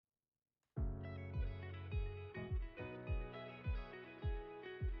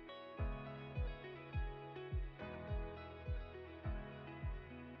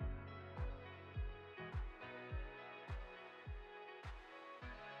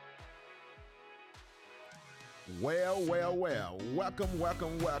Well, well, well. Welcome,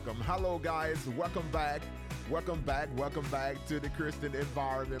 welcome, welcome. Hello, guys. Welcome back. Welcome back. Welcome back to the Christian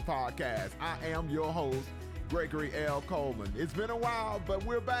Environment Podcast. I am your host, Gregory L. Coleman. It's been a while, but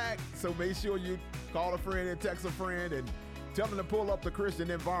we're back. So make sure you call a friend and text a friend and tell them to pull up the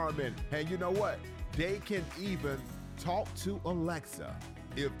Christian Environment. And you know what? They can even talk to Alexa.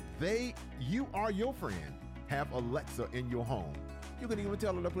 If you are your friend, have Alexa in your home, you can even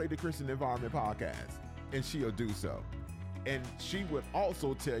tell her to play the Christian Environment Podcast, and she'll do so. And she would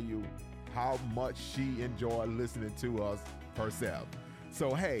also tell you how much she enjoyed listening to us herself.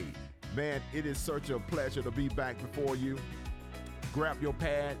 So, hey, man, it is such a pleasure to be back before you. Grab your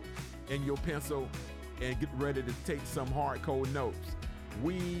pad and your pencil and get ready to take some hardcore notes.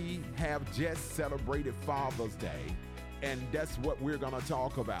 We have just celebrated Father's Day, and that's what we're going to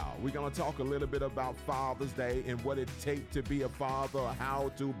talk about. We're going to talk a little bit about Father's Day and what it takes to be a father,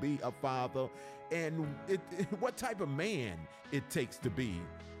 how to be a father, and what type of man it takes to be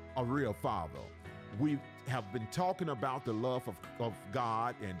a real father. We have been talking about the love of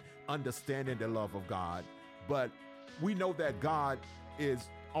God and understanding the love of God, but we know that God is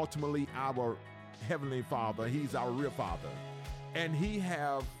ultimately our Heavenly Father. He's our real Father, and He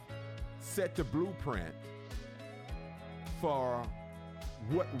have set the blueprint for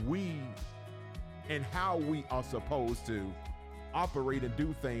what we and how we are supposed to operate and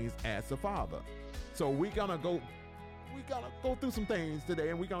do things as a father. So we're gonna go through some things today,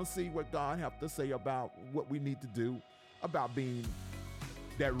 and we're gonna see what God have to say about what we need to do about being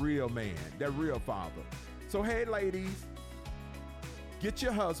that real man, that real father. So hey, ladies, get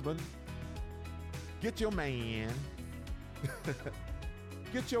your husband, get your man,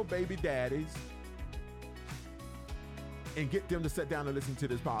 get your baby daddies, and get them to sit down and listen to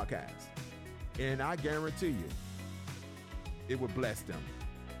this podcast. And I guarantee you, it will bless them.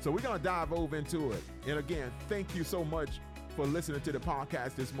 So we're going to dive over into it. And again, thank you so much for listening to the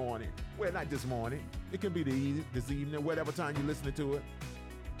podcast this morning. Well, not this morning. It can be this evening, whatever time you're listening to it.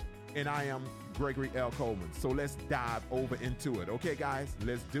 And I am Gregory L. Coleman. So let's dive over into it. Okay, guys,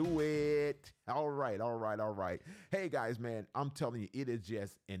 let's do it. All right. Hey, guys, man, I'm telling you, it is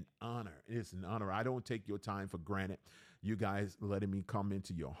just an honor. It's an honor. I don't take your time for granted. You guys letting me come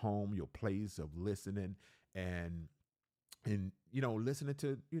into your home, your place of listening and listening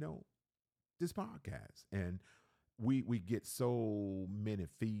to, this podcast. And we get so many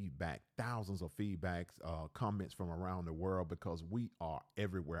feedback, thousands of feedbacks, comments from around the world, because we are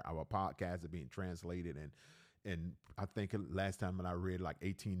everywhere. Our podcasts are being translated, and I think last time when I read, like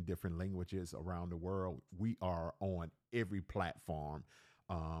 18 different languages around the world. We are on every platform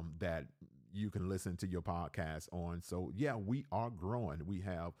that you can listen to your podcast on. So yeah, we are growing. We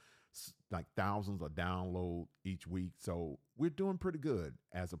have like thousands of downloads each week. So we're doing pretty good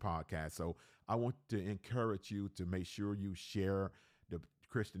as a podcast. So I want to encourage you to make sure you share the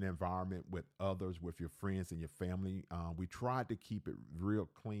Christian Environment with others, with your friends and your family. We try to keep it real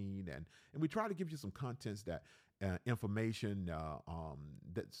clean, and we try to give you some contents that information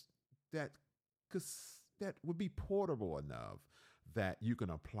that would be portable enough that you can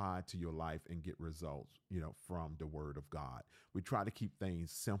apply to your life and get results, from the Word of God. We try to keep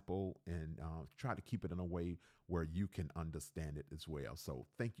things simple and try to keep it in a way where you can understand it as well. So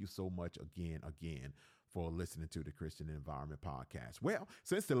thank you so much again for listening to the Christian Environment Podcast. Well,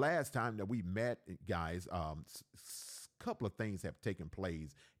 since the last time that we met, guys, couple of things have taken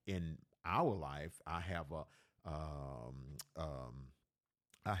place in our life. I have a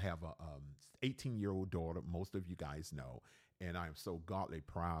 18-year-old daughter. Most of you guys know, and I am so godly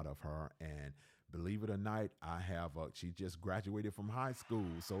proud of her. And believe it or not, she just graduated from high school.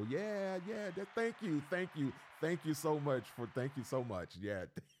 So yeah. Thank you so much. Yeah.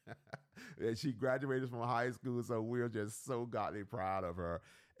 And she graduated from high school. So we're just so godly proud of her.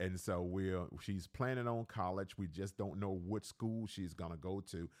 And so she's planning on college. We just don't know which school she's going to go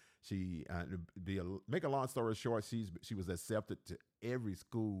to. Make a long story short, she was accepted to every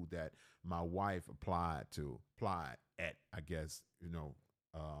school that my wife applied at, I guess,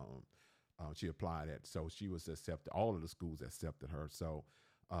 she applied at. So she was accepted. All of the schools accepted her. So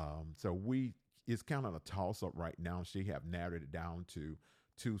it's kind of a toss up right now. She have narrowed it down to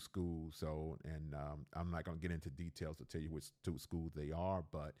 2 schools. So, and I'm not going to get into details to tell you which 2 schools they are,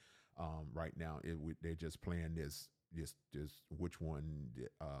 but right now they're just playing this which one,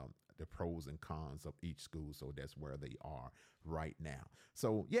 the pros and cons of each school. So that's where they are right now.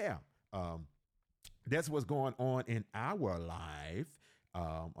 So yeah, that's what's going on in our life.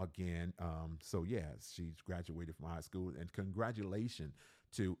 So yes, she's graduated from high school, and congratulations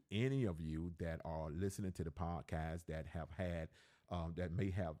to any of you that are listening to the podcast that have had, that may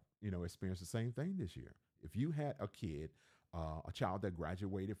have, experienced the same thing this year. If you had a kid, a child that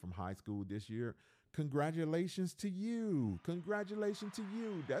graduated from high school this year, congratulations to you. Congratulations to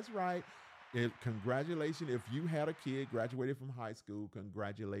you. That's right. Congratulations. If you had a kid graduated from high school,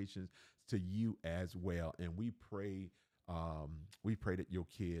 congratulations to you as well. And we pray that your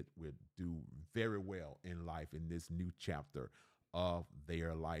kid will do very well in life in this new chapter of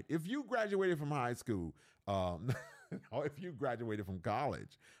their life. If you graduated from high school, or if you graduated from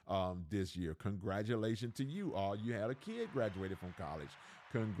college this year, congratulations to you. Or you had a kid graduated from college,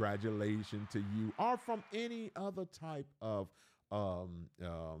 congratulations to you. Or from any other type of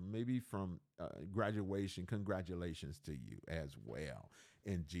maybe from graduation, congratulations to you as well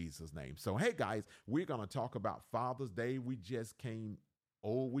in Jesus' name. So, hey guys, we're gonna talk about Father's Day. We just came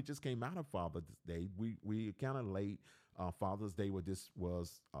out of Father's Day. We kind of late. Father's Day was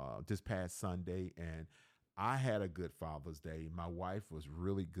this past Sunday, and I had a good Father's Day. My wife was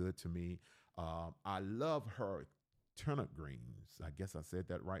really good to me. I love her turnip greens. I guess I said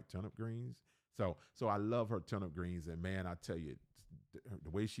that right, turnip greens. So I love her turnip greens, and man, I tell you, the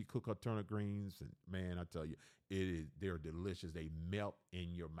way she cook her turnip greens, and man, I tell you, they're delicious. They melt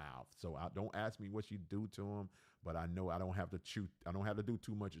in your mouth. So don't ask me what she do to them, but I know I don't have to chew. I don't have to do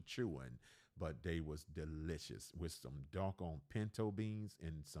too much of chewing. But they was delicious with some doggone pinto beans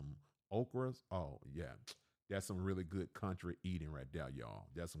and some okras. Oh yeah, that's some really good country eating right there, y'all.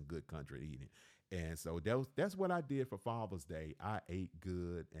 That's some good country eating. And so that's what I did for Father's Day. I ate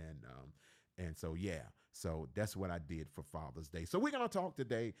good, and so yeah, so that's what I did for Father's Day. So we're gonna talk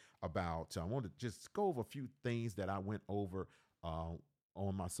today about. I want to just go over a few things that I went over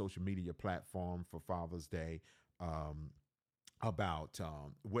on my social media platform for Father's Day. About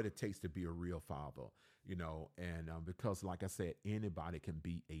what it takes to be a real father, and because, like I said, anybody can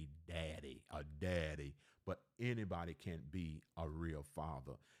be a daddy, but anybody can't be a real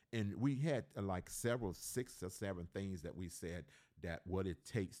father. And we had like several 6 or 7 things that we said that what it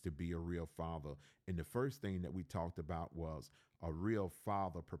takes to be a real father. And the first thing that we talked about was a real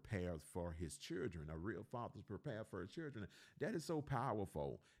father prepares for his children. A real father is prepared for his children. That is so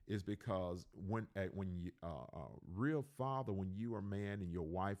powerful. Is because when you real father, when you are a man and your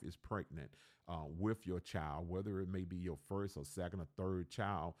wife is pregnant with your child, whether it may be your first or second or third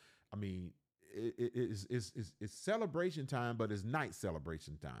child, I mean, it's celebration time, but it's night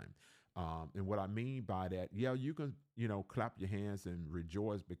celebration time. And what I mean by that, yeah, you can, clap your hands and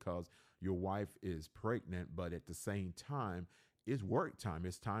rejoice because your wife is pregnant, but at the same time, it's work time.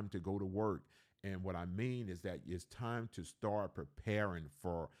 It's time to go to work. And what I mean is that it's time to start preparing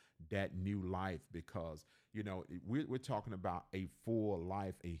for that new life because, we're talking about a full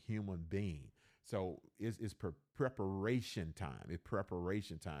life, a human being. So it's preparation time. It's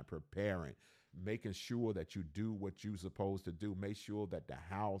preparation time, preparing, making sure that you do what you're supposed to do. Make sure that the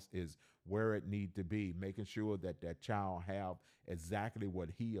house is where it need to be. Making sure that that child have exactly what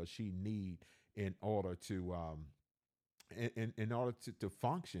he or she need in order to in order to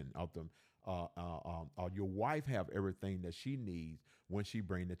function of them. Your wife have everything that she needs when she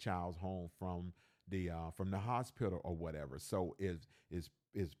bring the child home from the hospital or whatever. So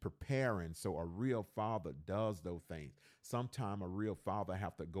is preparing. So a real father does those things. Sometime a real father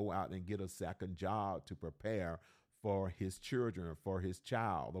have to go out and get a second job to prepare for his children, for his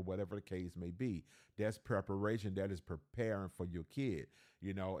child, or whatever the case may be. That's preparation. That is preparing for your kid.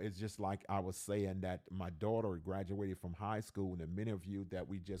 It's just like I was saying that my daughter graduated from high school, and many of you that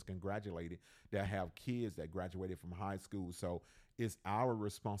we just congratulated that have kids that graduated from high school. So it's our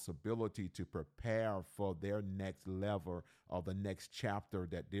responsibility to prepare for their next level or the next chapter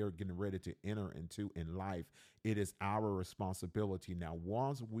that they're getting ready to enter into in life. It is our responsibility. Now,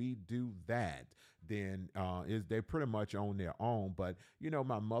 once we do that, then they're pretty much on their own. But,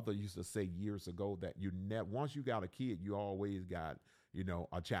 my mother used to say years ago that once you got a kid, you always got,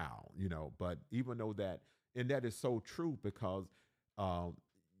 a child, but even though and that is so true because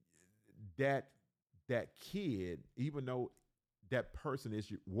that kid, even though that person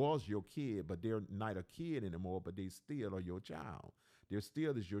was your kid, but they're not a kid anymore, but they still are your child. They're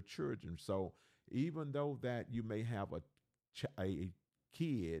still is your children. So even though that you may have a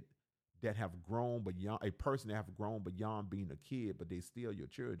kid that have grown beyond a person that have grown beyond being a kid, but they still your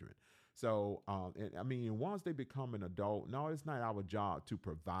children. So, and I mean, once they become an adult, no, it's not our job to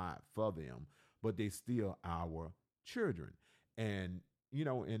provide for them, but they still our children. And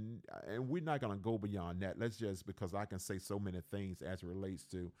and we're not going to go beyond that. Let's just, because I can say so many things as it relates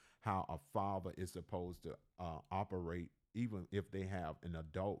to how a father is supposed to operate, even if they have an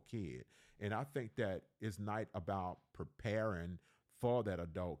adult kid. And I think that it's not about preparing for that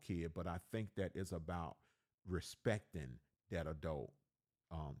adult kid, but I think that it's about respecting that adult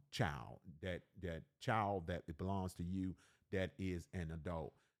child, that child that it belongs to you, that is an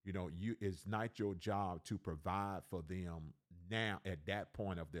adult. You it's not your job to provide for them now at that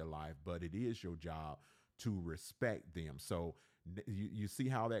point of their life, but it is your job to respect them. So you see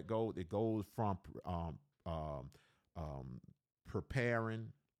how that goes. It goes from um, um,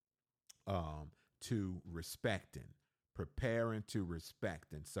 preparing to respecting, preparing to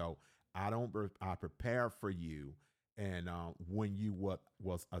respecting. So I prepare for you, and when you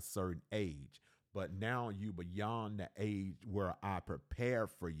was a certain age, but now you beyond the age where I prepare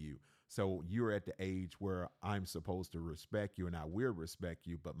for you. So you're at the age where I'm supposed to respect you, and I will respect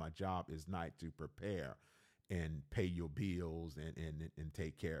you, but my job is not to prepare and pay your bills and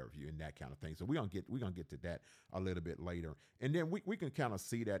take care of you and that kind of thing. So we're gonna get to that a little bit later. And then we can kind of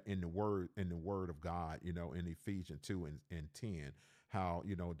see that in the word of God, in Ephesians 2 and 10, how,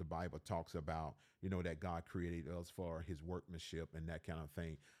 the Bible talks about, that God created us for his workmanship and that kind of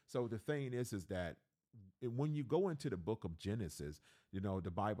thing. So the thing is that when you go into the book of Genesis,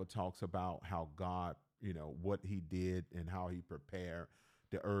 the Bible talks about how God, what he did and how he prepared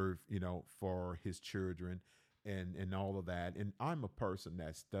the earth, for his children and all of that. And I'm a person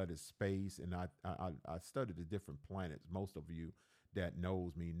that studies space, and I study the different planets. Most of you that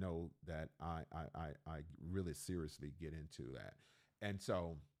knows me know that I really seriously get into that. And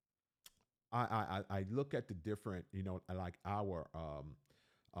so I look at the different, like our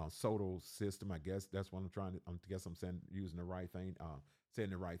solar system. I guess that's what I'm trying to. I guess I'm saying using the right thing,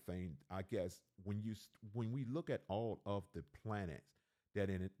 saying the right thing. I guess when we look at all of the planets that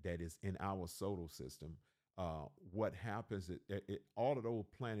is in our solar system, what happens? All of those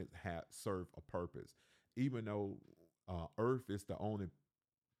planets have serve a purpose, even though Earth is the only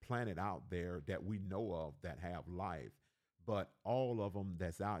planet out there that we know of that have life. But all of them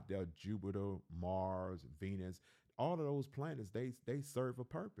that's out there, Jupiter, Mars, Venus, all of those planets, they serve a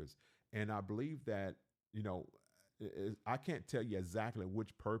purpose. And I believe that, you know, I can't tell you exactly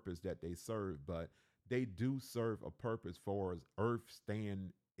which purpose that they serve, but they do serve a purpose for us, Earth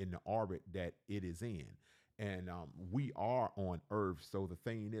staying in the orbit that it is in. And we are on Earth. So the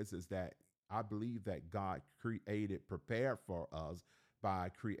thing is that I believe that God prepared for us by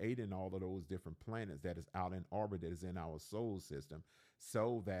creating all of those different planets that is out in orbit that is in our solar system,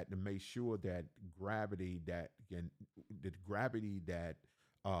 so that to make sure that the gravity that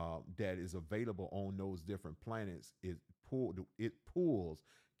is available on those different planets is pulled. It pulls,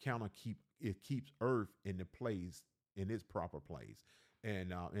 it keeps Earth in the place in its proper place,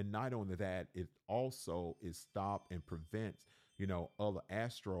 and not only that, it also is stop and prevents other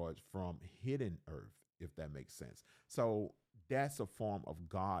asteroids from hitting Earth, if that makes sense. So that's a form of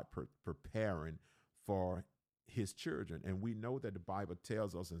God preparing for his children. And we know that the Bible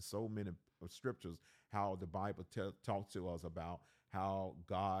tells us in so many scriptures how the Bible talks to us about how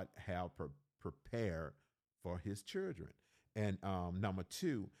God have prepared for his children. And number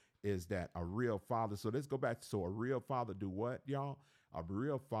two is that a real father. So let's go back. So a real father do what, y'all? A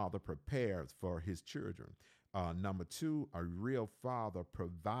real father prepares for his children. Number two, a real father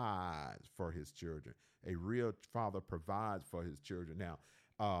provides for his children. A real father provides for his children. Now,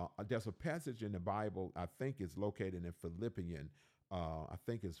 there's a passage in the Bible, I think it's located in Philippians. I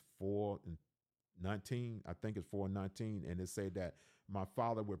think it's 4:19. I think it's 4:19. And it said that my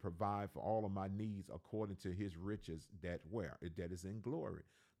father will provide for all of my needs according to his riches that is in glory.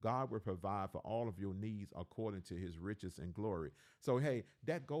 God will provide for all of your needs according to his riches and glory. So, hey,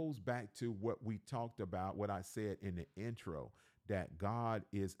 that goes back to what we talked about, what I said in the intro, that God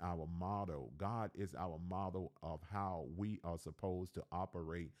is our model. God is our model of how we are supposed to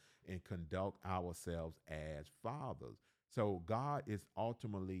operate and conduct ourselves as fathers. So God is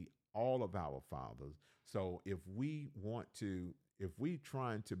ultimately all of our fathers. So if we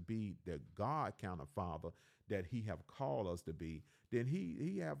trying to be the God kind of father that he have called us to be, then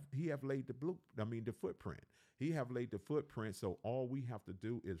he have laid the footprint. He have laid the footprint. So all we have to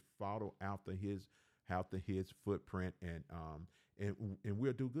do is follow after his footprint, and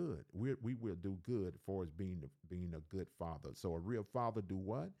we'll do good. We will do good for us being a good father. So a real father do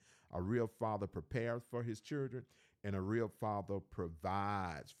what? A real father prepares for his children, and a real father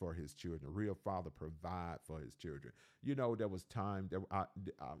provides for his children. A real father provides for his children. There was time that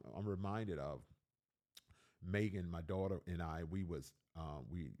I'm reminded of Megan, my daughter, and I.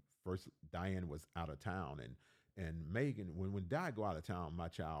 Diane was out of town, and Megan, when Di go out of town, my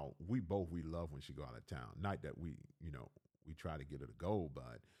child, we love when she go out of town. Not that we try to get her to go,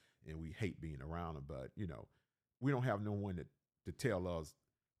 and we hate being around her, but we don't have no one to tell us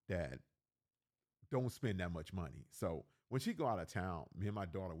that don't spend that much money. So when she go out of town, me and my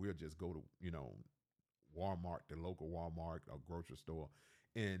daughter, we'll just go to Walmart, the local Walmart or grocery store,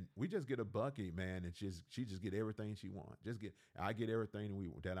 And we just get a bucket, man, and she just get everything she wants. I get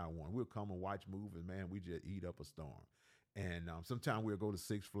everything that I want. We'll come and watch movies, man. We just eat up a storm. And sometimes we'll go to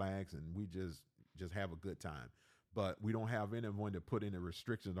Six Flags and we just have a good time. But we don't have anyone to put any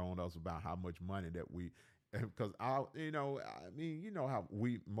restrictions on us about how much money that we, because how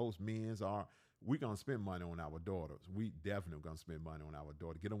we most men's are. We gonna spend money on our daughters. We definitely gonna spend money on our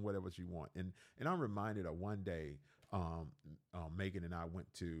daughter. Get them whatever she want. And I'm reminded of one day, Megan and I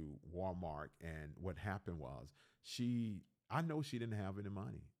went to Walmart, and what happened was I know she didn't have any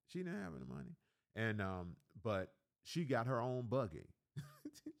money. She didn't have any money, and but she got her own buggy.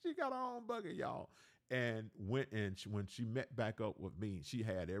 She got her own buggy, y'all. And when she met back up with me, she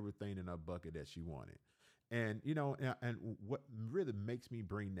had everything in her bucket that she wanted. And and what really makes me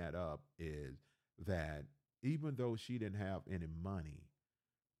bring that up is that even though she didn't have any money,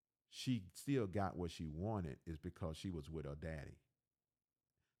 she still got what she wanted is because she was with her daddy.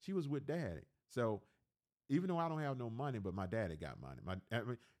 She was with daddy. So even though I don't have no money, but my daddy got money.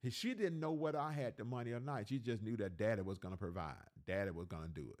 She didn't know whether I had the money or not. She just knew that daddy was going to provide. Daddy was going to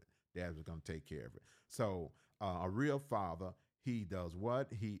do it. Daddy was going to take care of it. So a real father, he does what?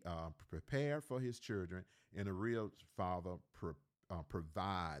 He prepared for his children, and a real father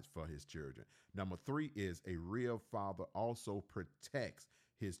provides for his children. Number 3 is a real father also protects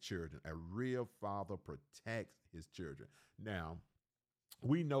his children. A real father protects his children. Now,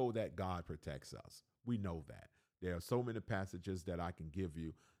 we know that God protects us. We know that. There are so many passages that I can give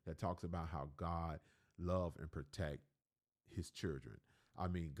you that talks about how God love and protect his children. I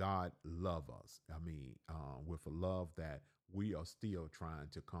mean, God love us. I mean, with a love that we are still trying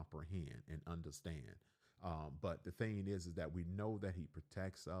to comprehend and understand. But the thing is that we know that he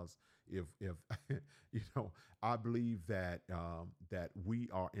protects us. If I believe that that we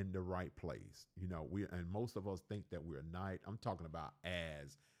are in the right place. And most of us think that we're not. I'm talking about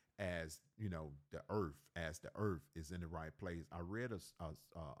as the earth is in the right place. I read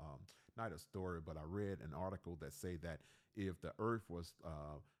not a story, but I read an article that say that if the earth was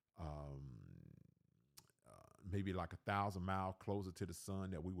maybe like 1,000 miles closer to the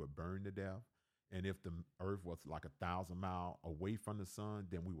sun, that we would burn to death. And if the earth was like 1,000 miles away from the sun,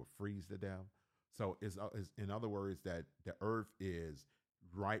 then we would freeze to death. So it's in other words that the earth is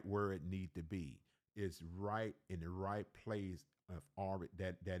right where it need to be. It's right in the right place of orbit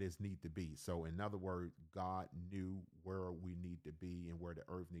that is need to be. So in other words, God knew where we need to be and where the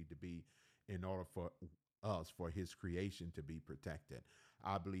earth need to be in order for us, for his creation to be protected.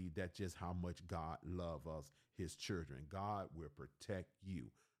 I believe that's just how much God loves us, his children. God will protect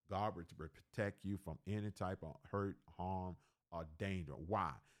you. God will protect you from any type of hurt, harm, or danger.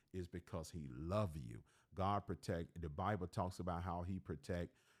 Why? It's because he loves you. God protect. The Bible talks about how he protect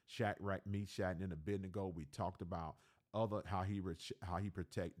Shadrach, Meshach, and Abednego. We talked about how he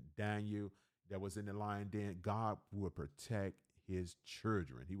protect Daniel that was in the lion den. God will protect his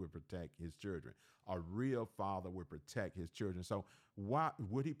children. He would protect his children. A real father would protect his children. So why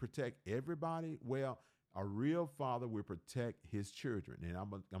would he protect everybody? Well, a real father will protect his children. And I'm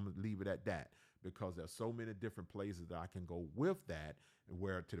gonna leave it at that, because there's so many different places that I can go with that,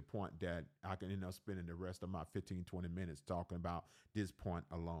 where to the point that I can end up spending the rest of my 15, 20 minutes talking about this point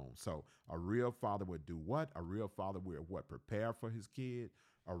alone. So a real father would do what? A real father would what? Prepare for his kid.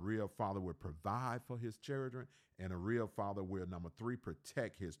 A real father would provide for his children. And a real father will, number 3,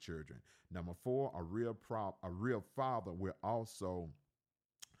 protect his children. Number 4, a real father will also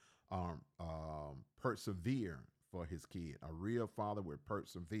persevere for his kid. A real father would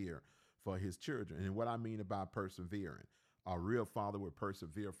persevere for his children. And what I mean by persevering, a real father would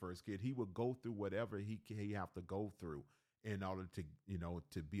persevere for his kid. He would go through whatever he have to go through in order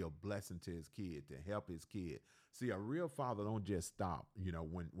to be a blessing to his kid, to help his kid. See, a real father don't just stop,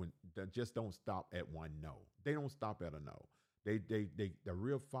 when they just don't stop at one no. They don't stop at a no. The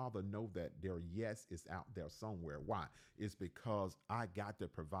real father know that their yes is out there somewhere. Why? It's because I got to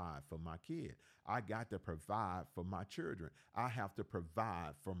provide for my kid. I got to provide for my children. I have to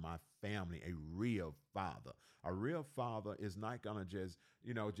provide for my family. A real father. A real father is not gonna just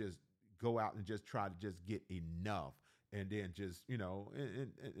go out and just try to just get enough. And then just, and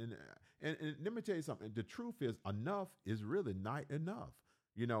let me tell you something. The truth is, enough is really not enough.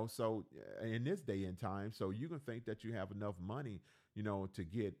 So in this day and time, so you can think that you have enough money, to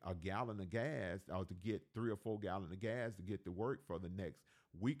get a gallon of gas, or to get 3 or 4 gallons of gas to get to work for the next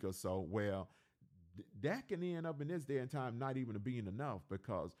week or so. Well, that can end up in this day and time not even being enough,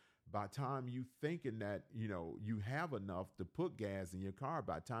 because by the time you thinking that, you have enough to put gas in your car,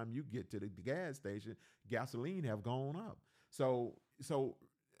 by the time you get to the gas station, gasoline have gone up. So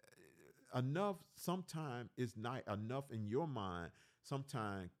enough sometimes is not enough in your mind,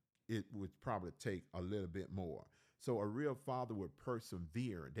 sometimes it would probably take a little bit more. So a real father would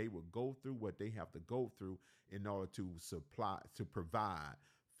persevere. They would go through what they have to go through in order to provide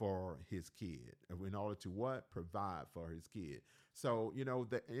for his kid. In order to what? Provide for his kid. So,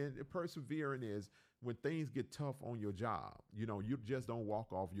 the persevering is when things get tough on your job. You just don't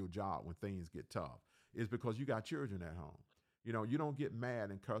walk off your job when things get tough. It's because you got children at home. You don't get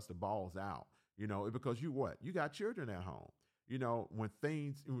mad and cuss the balls out. It's because you what? You got children at home. When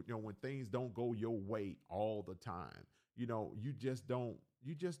things don't go your way all the time, you just don't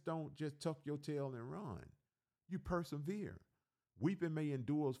just tuck your tail and run. You persevere. Weeping may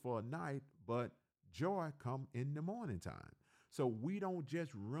endure for a night, but joy come in the morning time. So we don't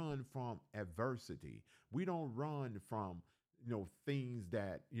just run from adversity. We don't run from things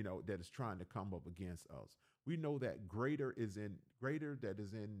that is trying to come up against us. We know that greater is he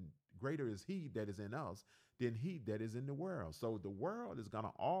that is in us than he that is in the world. So the world is going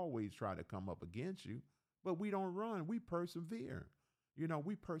to always try to come up against you, but we don't run. We persevere.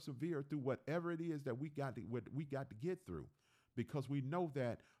 We persevere through whatever it is that what we got to get through, because we know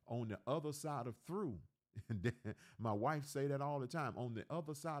that on the other side of through, and my wife say that all the time, on the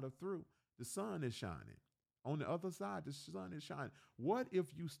other side of through, the sun is shining. On the other side, the sun is shining. What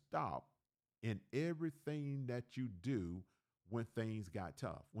if you stop in everything that you do when things got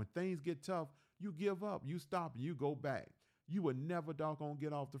tough? When things get tough, you give up, you stop, you go back. You would never doggone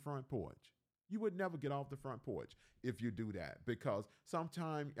get off the front porch. You would never get off the front porch if you do that, because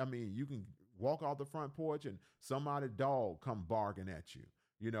sometimes, you can walk off the front porch and somebody's dog come barking at you.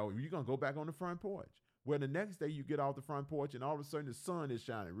 You're going to go back on the front porch. Well, the next day you get off the front porch and all of a sudden the sun is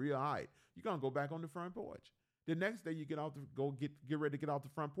shining real high. You're going to go back on the front porch. The next day you get ready to get off the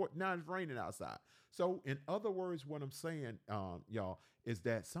front porch. Now it's raining outside. So in other words, what I'm saying, y'all, is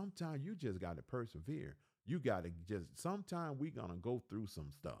that sometimes you just got to persevere. You got to sometimes we're going to go through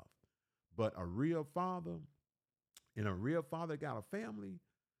some stuff. But a real father got a family,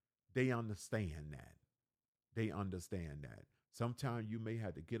 they understand that. They understand that. Sometimes you may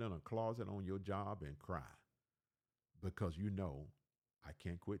have to get in a closet on your job and cry because I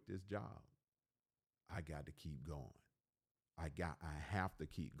can't quit this job. I got to keep going. I have to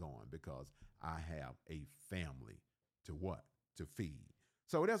keep going because I have a family to what? To feed.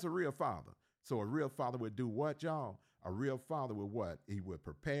 So that's a real father. So a real father would do what, y'all? A real father would what? He would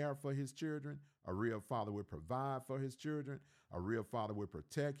prepare for his children. A real father would provide for his children. A real father would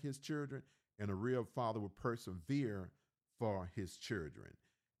protect his children. And a real father would persevere for his children.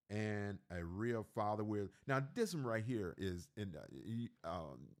 And a real father will. Now, this one right here is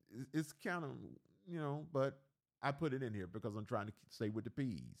it's kind of, but I put it in here because I'm trying to stay with the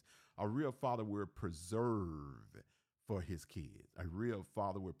P's. A real father will preserve for his kids. A real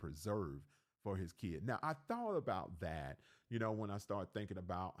father will preserve for his kid. Now, I thought about that, when I started thinking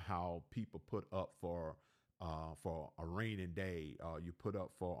about how people put up for a rainy day, you put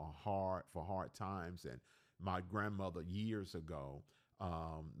up for hard times. And my grandmother years ago,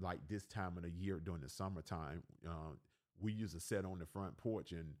 like this time of the year during the summertime, we used to sit on the front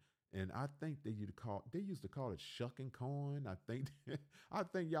porch and I think they used to call it shucking corn. I think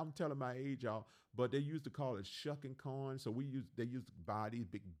y'all, I'm telling my age, y'all, but they used to call it shucking corn. So they used to buy these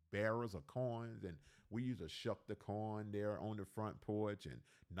big barrels of corns, and we used to shuck the corn there on the front porch and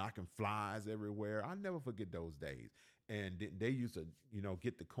knocking flies everywhere. I'll never forget those days. And they used to,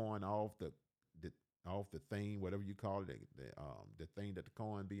 get the corn off the thing, whatever you call it, the thing that the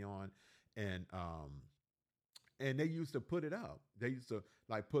corn be on, and they used to put it up. They used to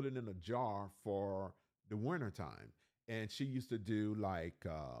put it in a jar for the wintertime. And she used to do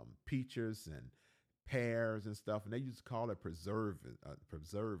peaches and pears and stuff. And they used to call it preserving or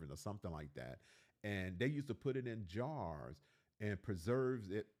something like that. And they used to put it in jars and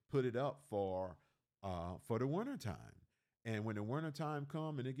put it up for the wintertime. And when the wintertime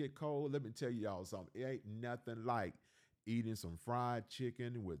come and it get cold, let me tell y'all something. It ain't nothing like eating some fried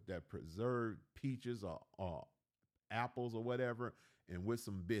chicken with that preserved peaches or apples or whatever, and with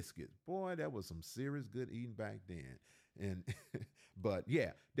some biscuits. Boy, that was some serious good eating back then. And but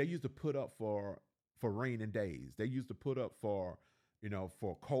yeah, they used to put up for raining days. They used to put up for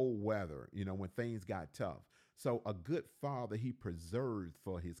cold weather, when things got tough. So a good father, he preserves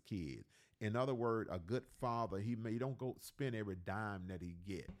for his kids. In other words, a good father, he don't go spend every dime that he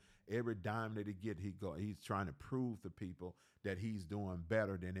get. Every dime that he get, he's trying to prove to people that he's doing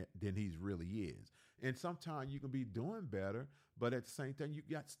better than he really is. And sometimes you can be doing better, but at the same time, you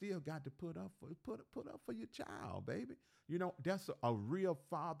still got to put up for your child, baby. That's a real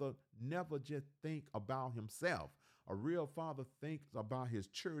father never just think about himself. A real father thinks about his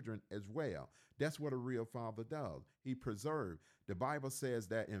children as well. That's what a real father does. He preserves. The Bible says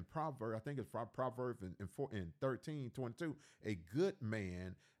that in Proverbs, I think it's Proverbs in 13:22, a good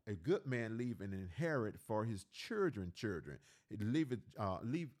man leave an inherit for his children. He leave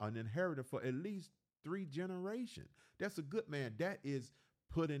an inheritance for at least 3 generations. That's a good man. That is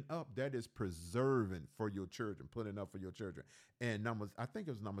putting up, that is preserving for your children, putting up for your children. And I think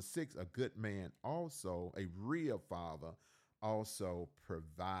it was number 6, a good man also, a real father also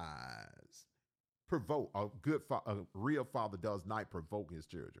provides. A real father does not provoke his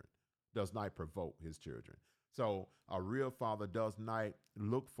children, does not provoke his children. So a real father does not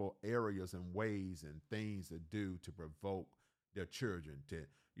look for areas and ways and things to do to provoke their children to,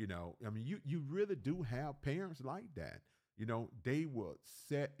 you really do have parents like that. They will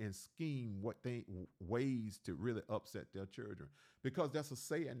set and scheme ways to really upset their children, because that's a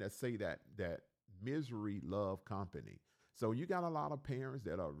saying that say that misery love company. So you got a lot of parents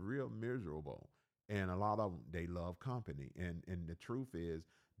that are real miserable, and a lot of them, they love company. And the truth is,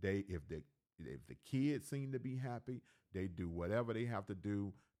 if the kids seem to be happy, they do whatever they have to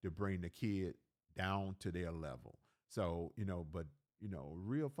do to bring the kid down to their level. So, but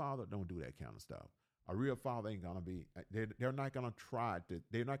real father don't do that kind of stuff. A real father ain't gonna be. They're not gonna try to.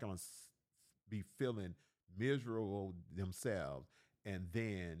 They're not gonna be feeling miserable themselves and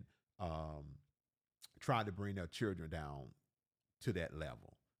then try to bring their children down to that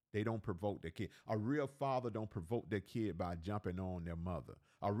level. They don't provoke their kid. A real father don't provoke their kid by jumping on their mother.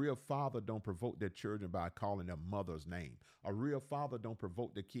 A real father don't provoke their children by calling their mother's name. A real father don't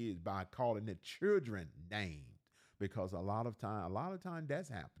provoke the kids by calling their children names. Because a lot of time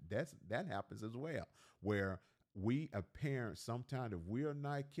that happens as well, where we as parents, sometimes if we're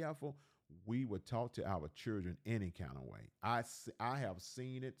not careful, we would talk to our children any kind of way. I have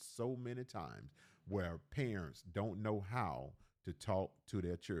seen it so many times where parents don't know how to talk to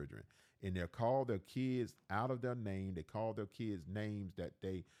their children, and they call their kids out of their name. They call their kids names that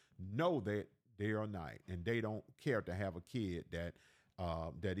they know that they are not, and they don't care to have a kid that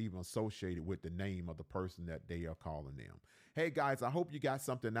even associated with the name of the person that they are calling them. Hey guys, I hope you got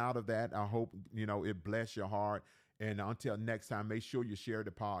something out of that. I hope, it bless your heart. And until next time, make sure you share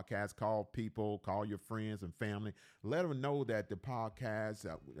the podcast, call people, call your friends and family. Let them know that the podcast,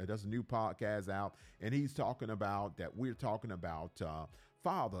 there's a new podcast out, and we're talking about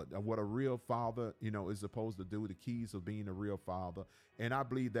father, what a real father, is supposed to do, the keys of being a real father. And I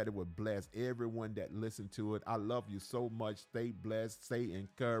believe that it would bless everyone that listened to it. I love you so much. Stay blessed, stay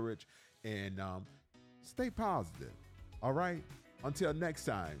encouraged, and stay positive. All right? Until next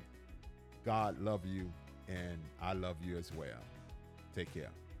time, God love you, and I love you as well. Take care.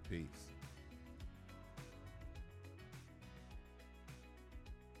 Peace.